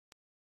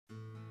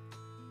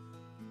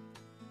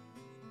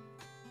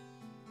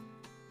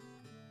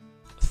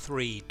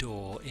3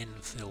 door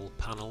infill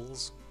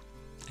panels,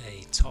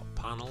 a top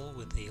panel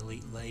with the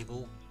Elite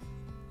label,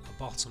 a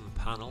bottom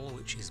panel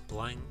which is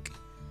blank,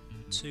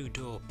 2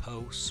 door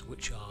posts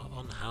which are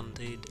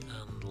unhanded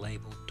and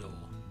labelled door.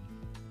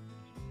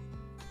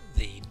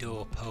 The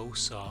door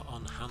posts are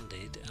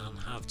unhanded and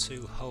have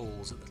 2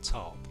 holes at the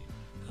top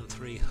and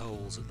 3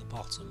 holes at the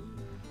bottom.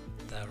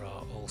 There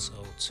are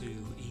also 2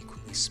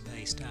 equally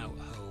spaced out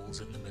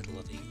holes in the middle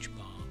of each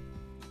bar.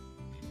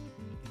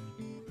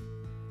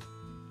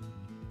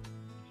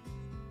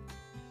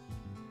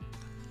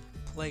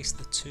 Place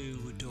the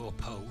 2 door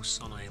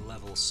posts on a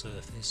level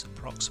surface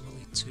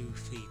approximately 2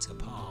 feet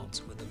apart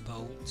with the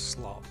bolt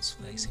slots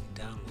facing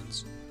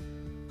downwards.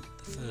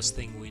 The first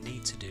thing we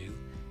need to do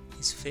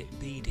is fit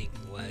beading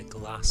where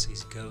glass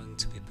is going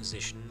to be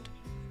positioned,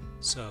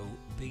 so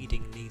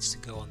beading needs to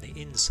go on the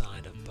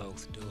inside of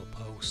both door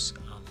posts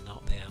and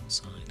not the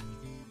outside.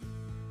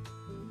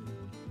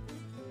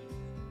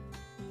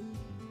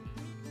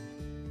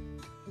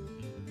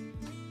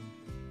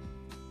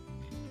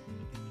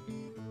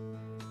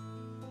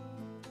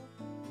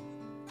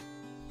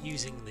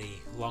 Using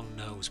the long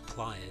nose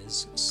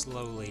pliers,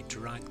 slowly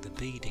drag the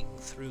beading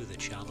through the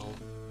channel,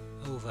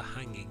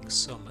 overhanging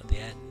some at the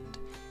end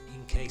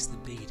in case the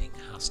beading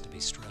has to be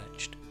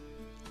stretched.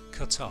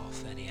 Cut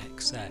off any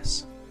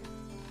excess.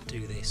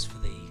 Do this for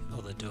the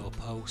other door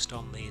post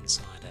on the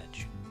inside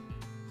edge.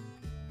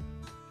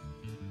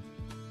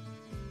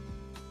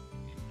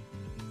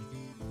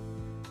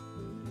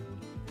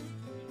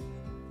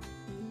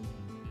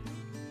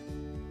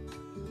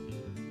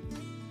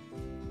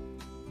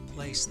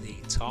 Place the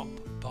top,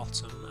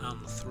 bottom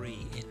and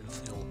 3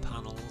 infill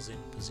panels in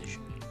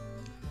position.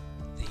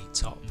 The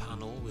top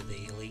panel with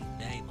the Elite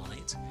name on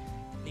it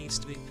needs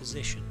to be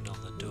positioned on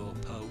the door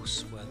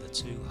posts where the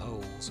 2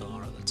 holes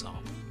are at the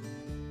top.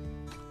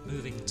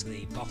 Moving to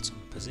the bottom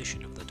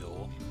position of the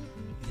door,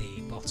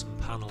 the bottom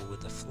panel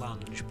with the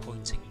flange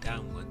pointing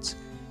downwards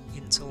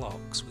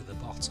interlocks with the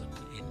bottom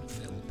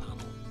infill panel.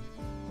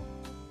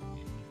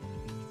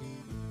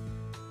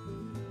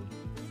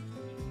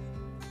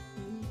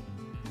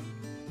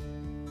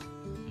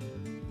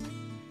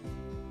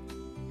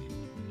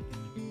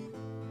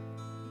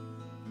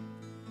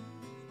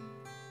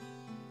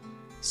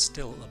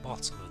 Still at the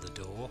bottom of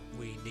the door,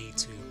 we need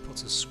to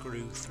put a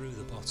screw through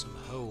the bottom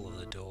hole of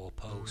the door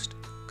post,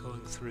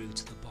 going through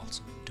to the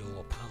bottom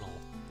door panel.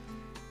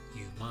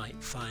 You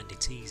might find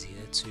it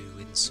easier to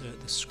insert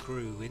the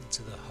screw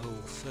into the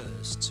hole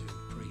first to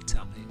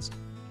pre-tap it.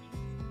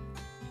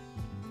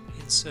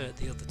 Insert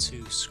the other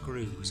 2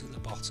 screws at the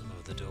bottom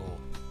of the door.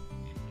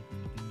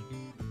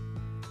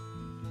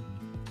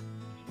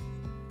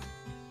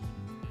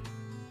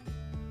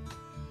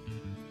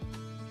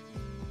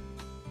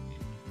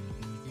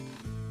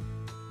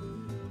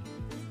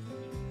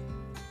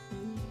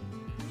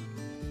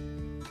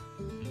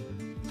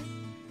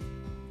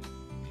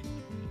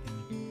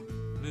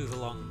 Move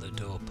along the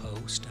door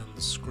post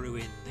and screw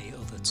in the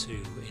other 2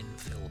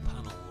 infill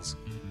panels.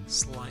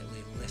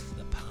 Slightly lift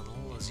the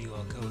panel as you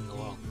are going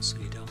along so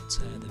you don't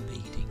tear the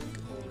beading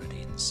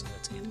already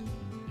inserted.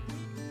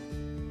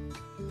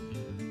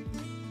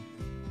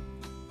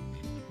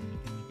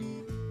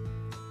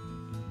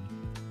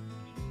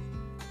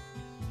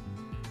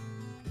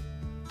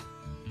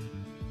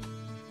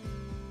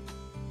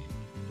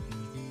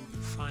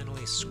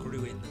 Finally,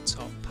 screw in the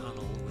top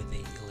panel with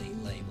the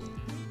Elite label.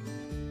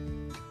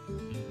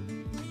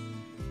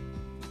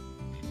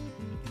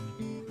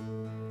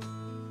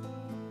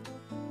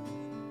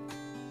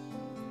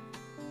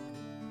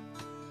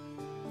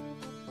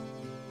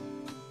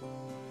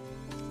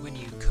 When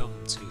you come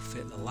to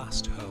fit the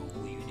last hole,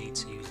 you need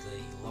to use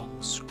the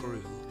long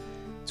screw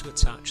to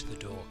attach the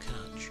door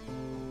catch.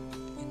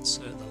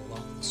 Insert the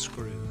long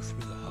screw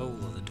through the hole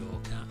of the door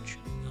catch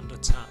and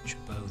attach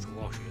both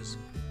washers.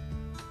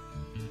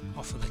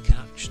 Offer the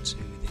catch to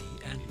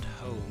the end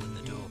hole in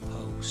the door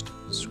post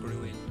and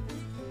screw in.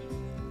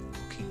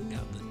 Looking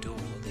at the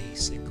door, the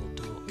single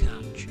door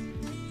catch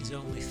is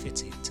only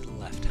fitted to the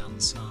left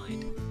hand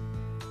side.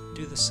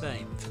 Do the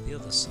same for the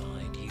other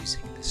side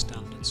using the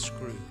standard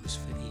screws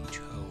for each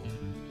hole.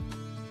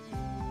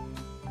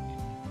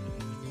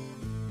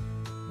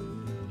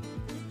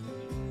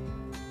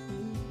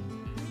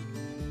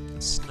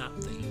 Snap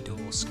the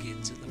door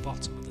skids at the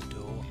bottom of the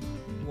door,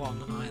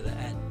 one either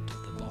end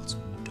of the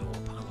bottom door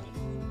panel.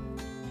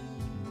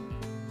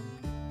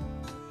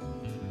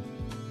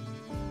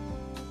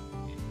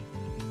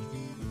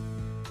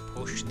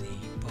 Push the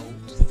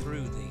bolt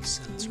through the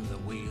centre of the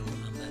wheel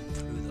and then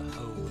through the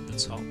hole in the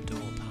top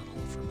door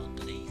panel from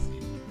underneath.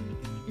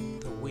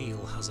 The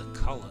wheel has a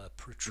collar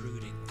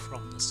protruding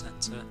from the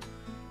centre.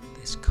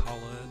 This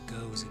collar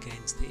goes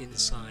against the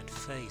inside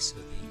face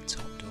of the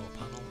top door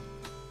panel.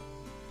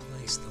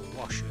 Place the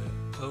washer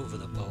over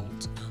the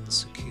bolt and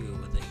secure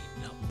with the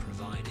nut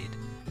provided,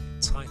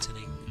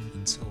 tightening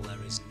until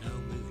there is no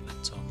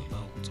movement on the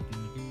bolt.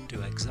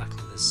 Do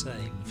exactly the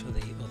same for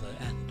the other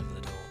end of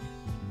the door.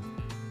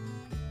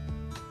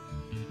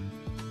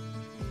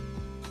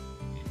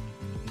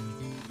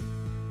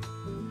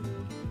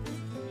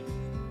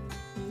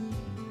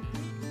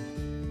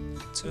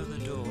 Turn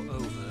the door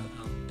over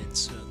and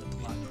insert the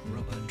black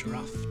rubber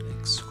draft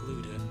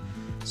excluder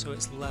so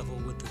it's level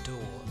with the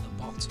door at the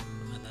bottom,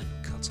 and then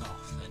cut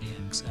off any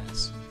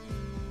excess.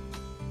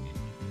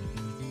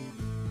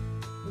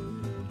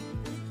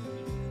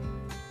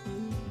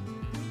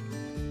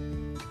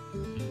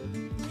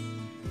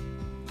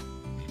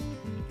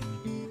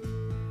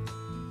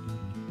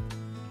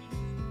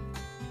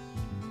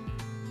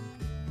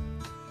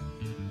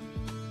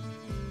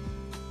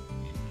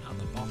 At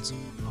the bottom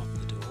of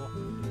the door,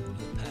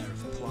 with a pair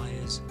of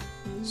pliers,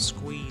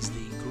 squeeze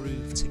the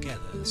groove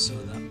together so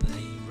that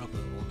the rubber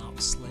will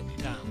not slip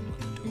down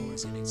when the door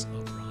is in its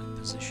upright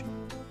position.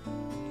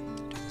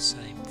 Do the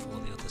same for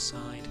the other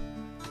side.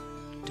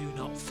 Do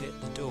not fit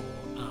the door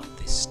at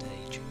this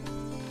stage.